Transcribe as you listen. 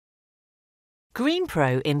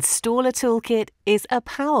GreenPro Installer Toolkit is a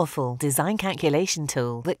powerful design calculation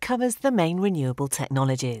tool that covers the main renewable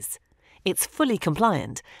technologies. It's fully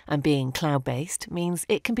compliant, and being cloud-based means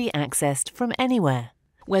it can be accessed from anywhere.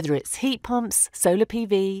 Whether it's heat pumps, solar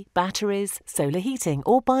PV, batteries, solar heating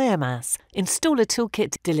or biomass, Installer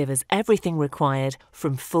Toolkit delivers everything required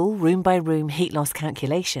from full room-by-room heat loss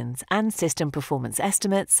calculations and system performance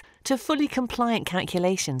estimates to fully compliant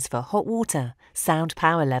calculations for hot water, sound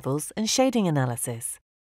power levels and shading analysis.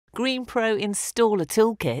 GreenPro Installer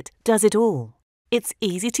Toolkit does it all. It's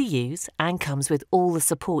easy to use and comes with all the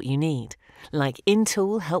support you need, like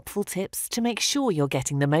in-tool helpful tips to make sure you're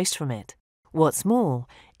getting the most from it. What's more,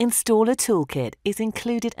 Installer Toolkit is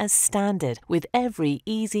included as standard with every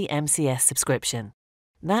Easy MCS subscription.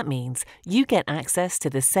 That means you get access to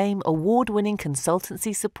the same award-winning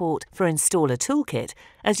consultancy support for Installer Toolkit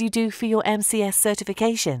as you do for your MCS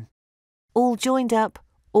certification. All joined up,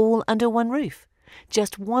 all under one roof.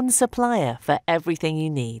 Just one supplier for everything you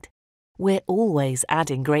need. We're always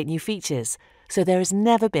adding great new features, so there has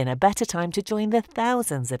never been a better time to join the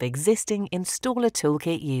thousands of existing Installer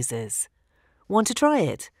Toolkit users. Want to try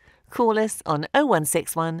it? Call us on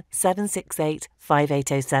 0161 768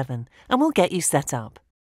 5807 and we'll get you set up.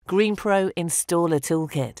 GreenPro Installer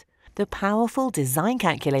Toolkit, the powerful design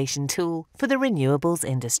calculation tool for the renewables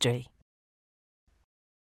industry.